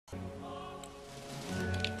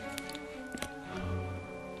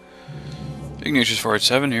Ignatius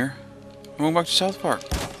 487 here. Going back to South Park.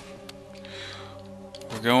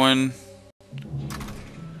 We're going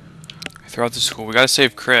throughout the school. We gotta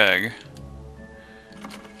save Craig.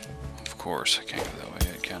 Of course, I can't go that way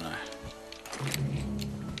yet, can I?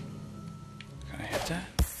 Can I hit that?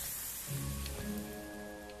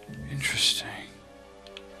 Interesting.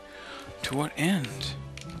 To what end?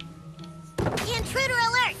 Intruder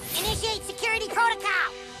alert! Initiate security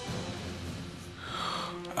protocol!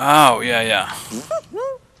 Oh, yeah.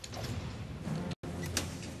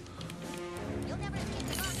 You'll never escape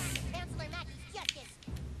the wrong act of Chancellor Mackey's justice.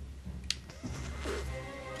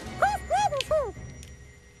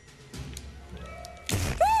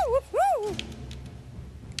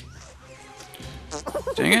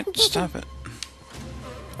 Dang it, stop it.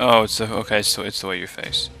 Oh, it's the, okay, so it's the way you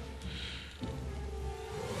face.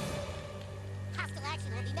 Hostile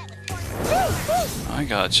action will be met with force. I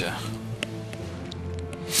gotcha.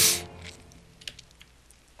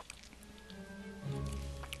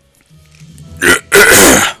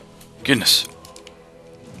 Goodness.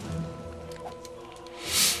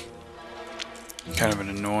 Kind of an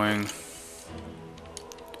annoying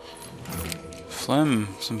phlegm,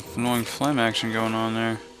 some annoying phlegm action going on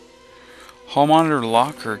there. Hall monitor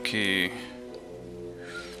locker key.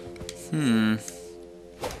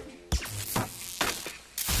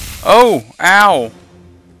 Oh, ow.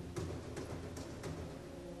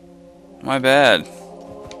 My bad.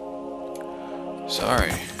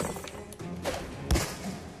 Sorry.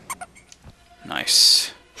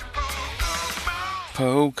 Nice.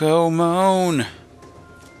 Pokemon.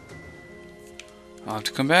 I'll have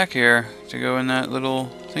to come back here to go in that little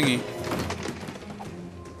thingy.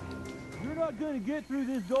 You're not gonna get through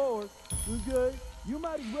this door, okay? You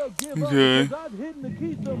might as well give up Okay. because I've hidden the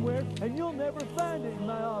key somewhere and you'll never find it in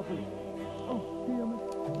my office. Oh,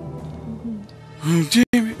 Oh,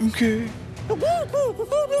 damn it, okay.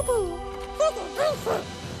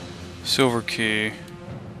 Silver key.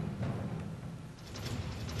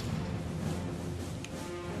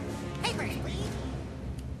 Papers, please.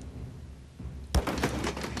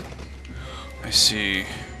 I see.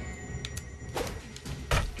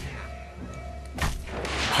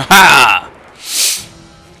 Ha-ha!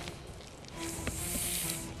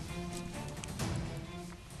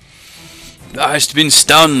 Thou hast been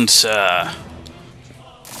stunned, sir.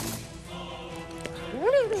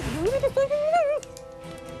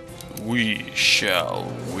 We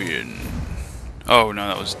shall win. Oh no,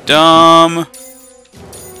 that was dumb.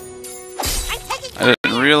 I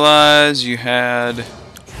didn't realize you had...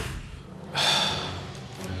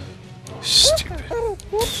 Stupid.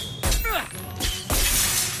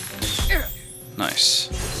 Nice.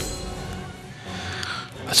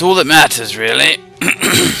 That's all that matters, really.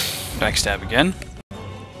 Backstab again.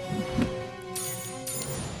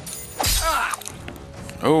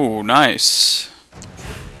 Oh, nice.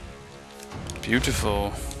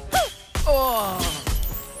 Beautiful.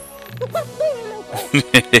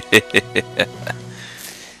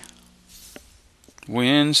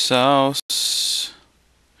 Win sauce.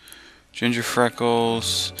 Ginger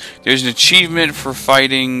freckles. There's an achievement for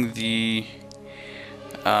fighting the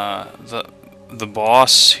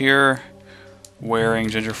boss here, wearing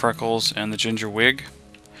ginger freckles and the ginger wig.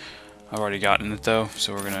 I've already gotten it though,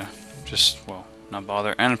 so we're gonna just, well, not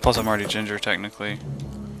bother. And plus I'm already ginger technically.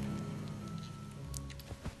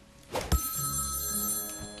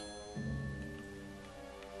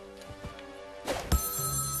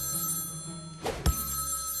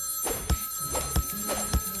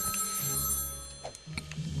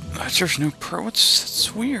 There's no pro.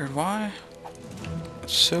 That's weird. Why?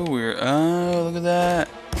 It's so weird. Oh, look at that.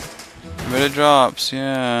 But it drops.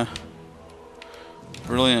 Yeah.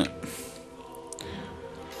 Brilliant.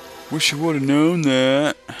 Wish I would have known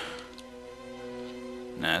that.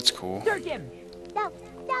 Nah, it's cool. Search him! No,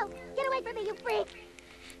 get away from me, you freak!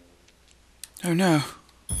 Oh no.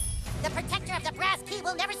 The protector of the brass key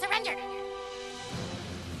will never surrender!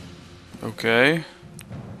 Okay.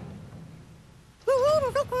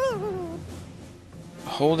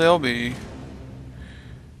 Hold LB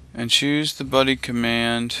and choose the buddy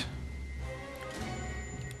command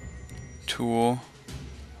tool.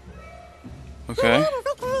 Okay.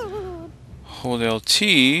 Hold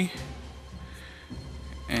LT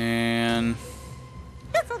and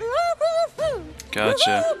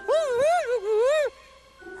gotcha. Oh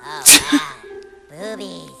wow,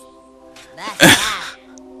 boobies.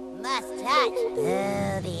 Must touch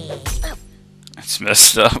boobies. That's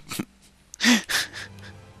messed up.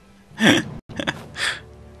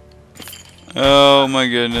 Oh my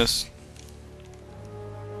goodness.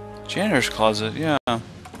 Janitor's closet, yeah.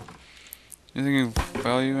 Anything of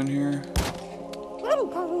value in here?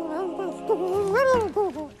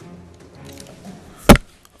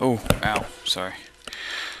 Oh, ow, sorry.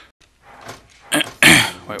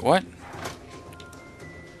 Wait, what?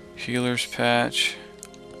 Healer's patch.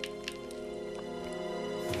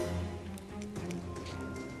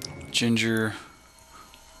 Ginger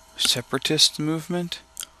separatist movement.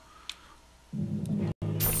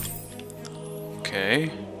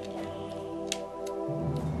 Okay.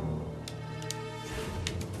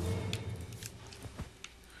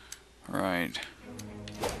 Right.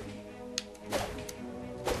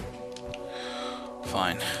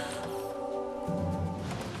 Fine.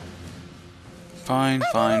 Fine.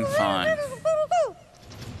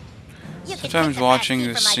 You can Sometimes take the watching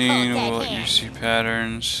back the seat from my scene cold will dead let you hand. see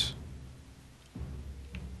patterns.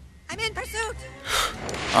 I'm in pursuit.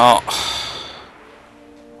 Oh.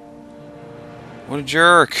 What a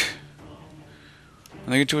jerk.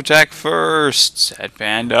 They get to attack first. Sad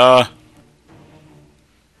panda.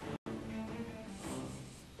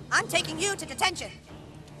 I'm taking you to detention.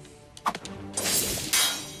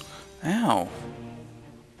 Ow.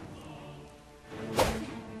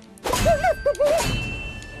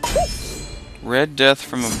 Red death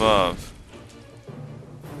from above.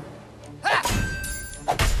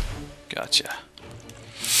 Gotcha.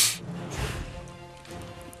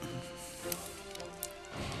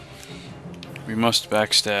 We must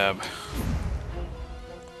backstab.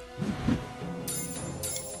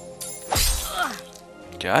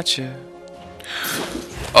 Gotcha.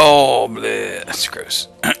 Oh, bleh. That's gross.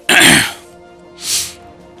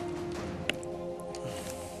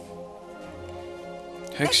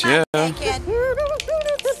 Heck yeah. Hey, kid.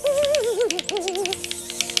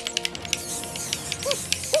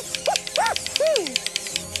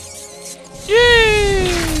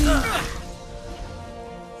 Yay!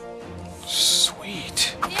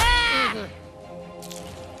 Sweet. Yeah!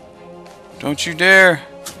 Don't you dare.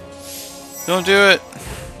 Don't do it.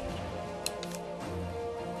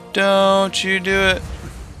 Don't you do it.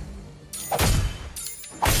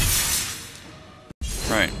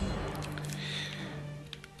 Right.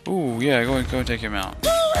 Ooh, yeah, go and take him out.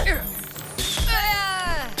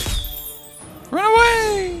 Run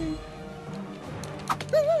away!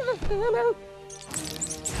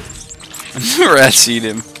 The rats eat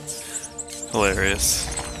him. Hilarious.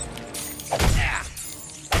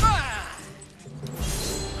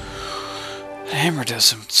 The hammer does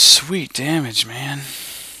some sweet damage, man.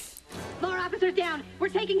 More officers down. We're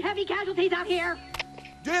taking heavy casualties out here.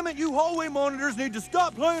 Damn it, you hallway monitors need to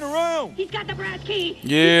stop playing around. He's got the brass key.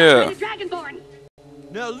 Yeah. He's got the Dragonborn.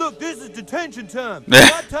 Now look, this is detention time.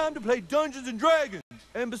 Not time to play Dungeons and Dragons.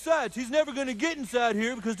 And besides, he's never gonna get inside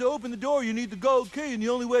here because to open the door you need the gold key, and the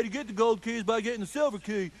only way to get the gold key is by getting the silver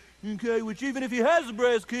key. Okay, which even if he has the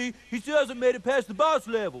brass key, he still hasn't made it past the boss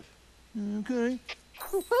level. Okay.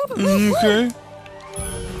 Okay.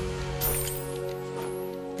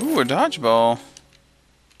 Ooh, a dodgeball.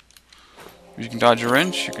 You can dodge a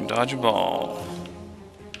wrench, you can dodge a ball.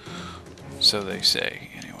 So they say,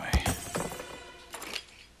 anyway.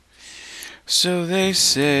 So they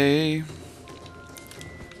say.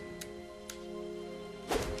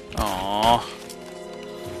 Aww.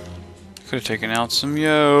 Could have taken out some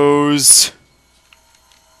yos.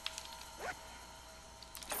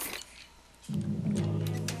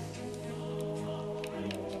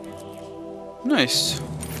 Nice.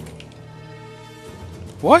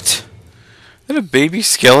 What? Is that a baby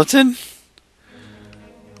skeleton?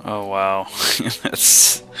 Oh wow.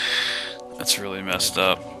 that's really messed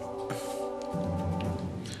up.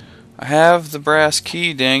 I have the brass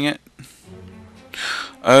key, dang it.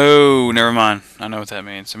 Oh, never mind. I know what that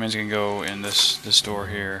means. That means I can go in this door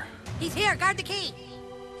here. He's here. Guard the key.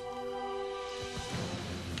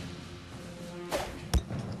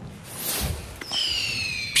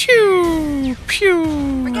 Pew!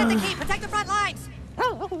 Pew! Forget the key. Protect the front lines.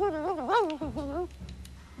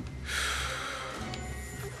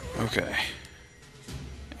 Okay.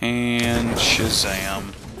 And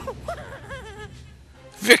Shazam.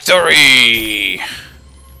 Victory!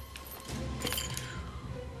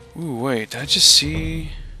 Ooh, wait, did I just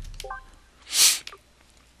see...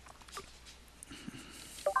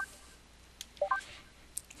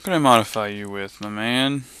 What can I modify you with, my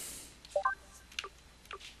man?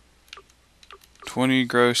 20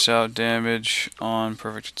 gross out damage on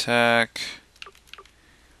perfect attack.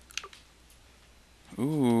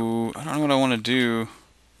 Ooh, I don't know what I want to do.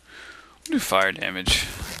 I'll do fire damage.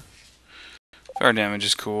 Fire damage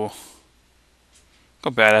is cool.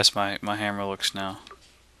 Look how badass my hammer looks now.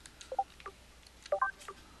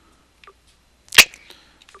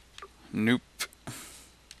 Nope.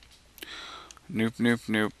 Nope, nope,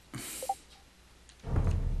 nope.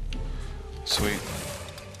 sweet.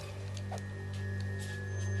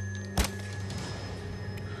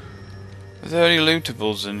 Are there any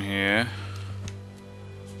lootables in here?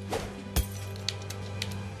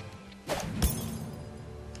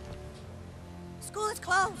 School is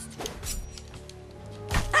closed.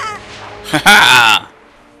 Haha!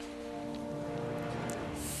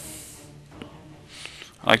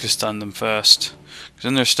 I like to stun them first. Because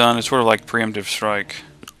in their stun, it's sort of like preemptive strike.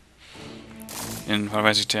 In Final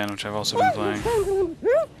Fantasy X, which I've also been playing.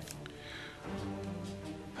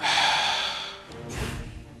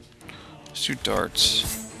 Let's do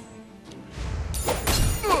darts.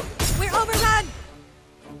 We're overrun.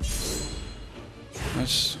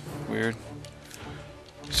 That's weird.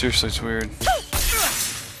 Seriously, it's weird.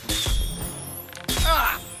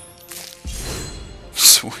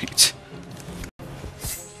 Sweet.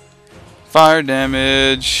 Fire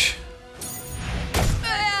damage.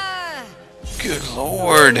 Good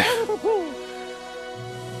lord.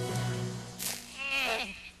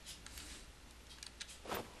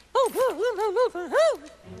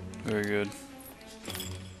 Very good.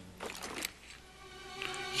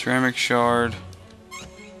 Ceramic shard.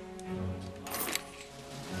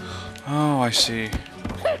 Oh, I see.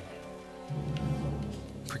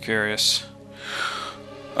 Precarious.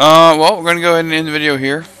 Well, we're gonna go ahead and end the video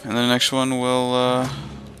here, and then the next one we'll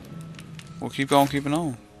keep on keeping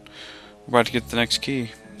on. We're about to get the next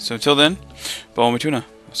key. So until then, Boa Matuna.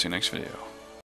 I'll see you next video.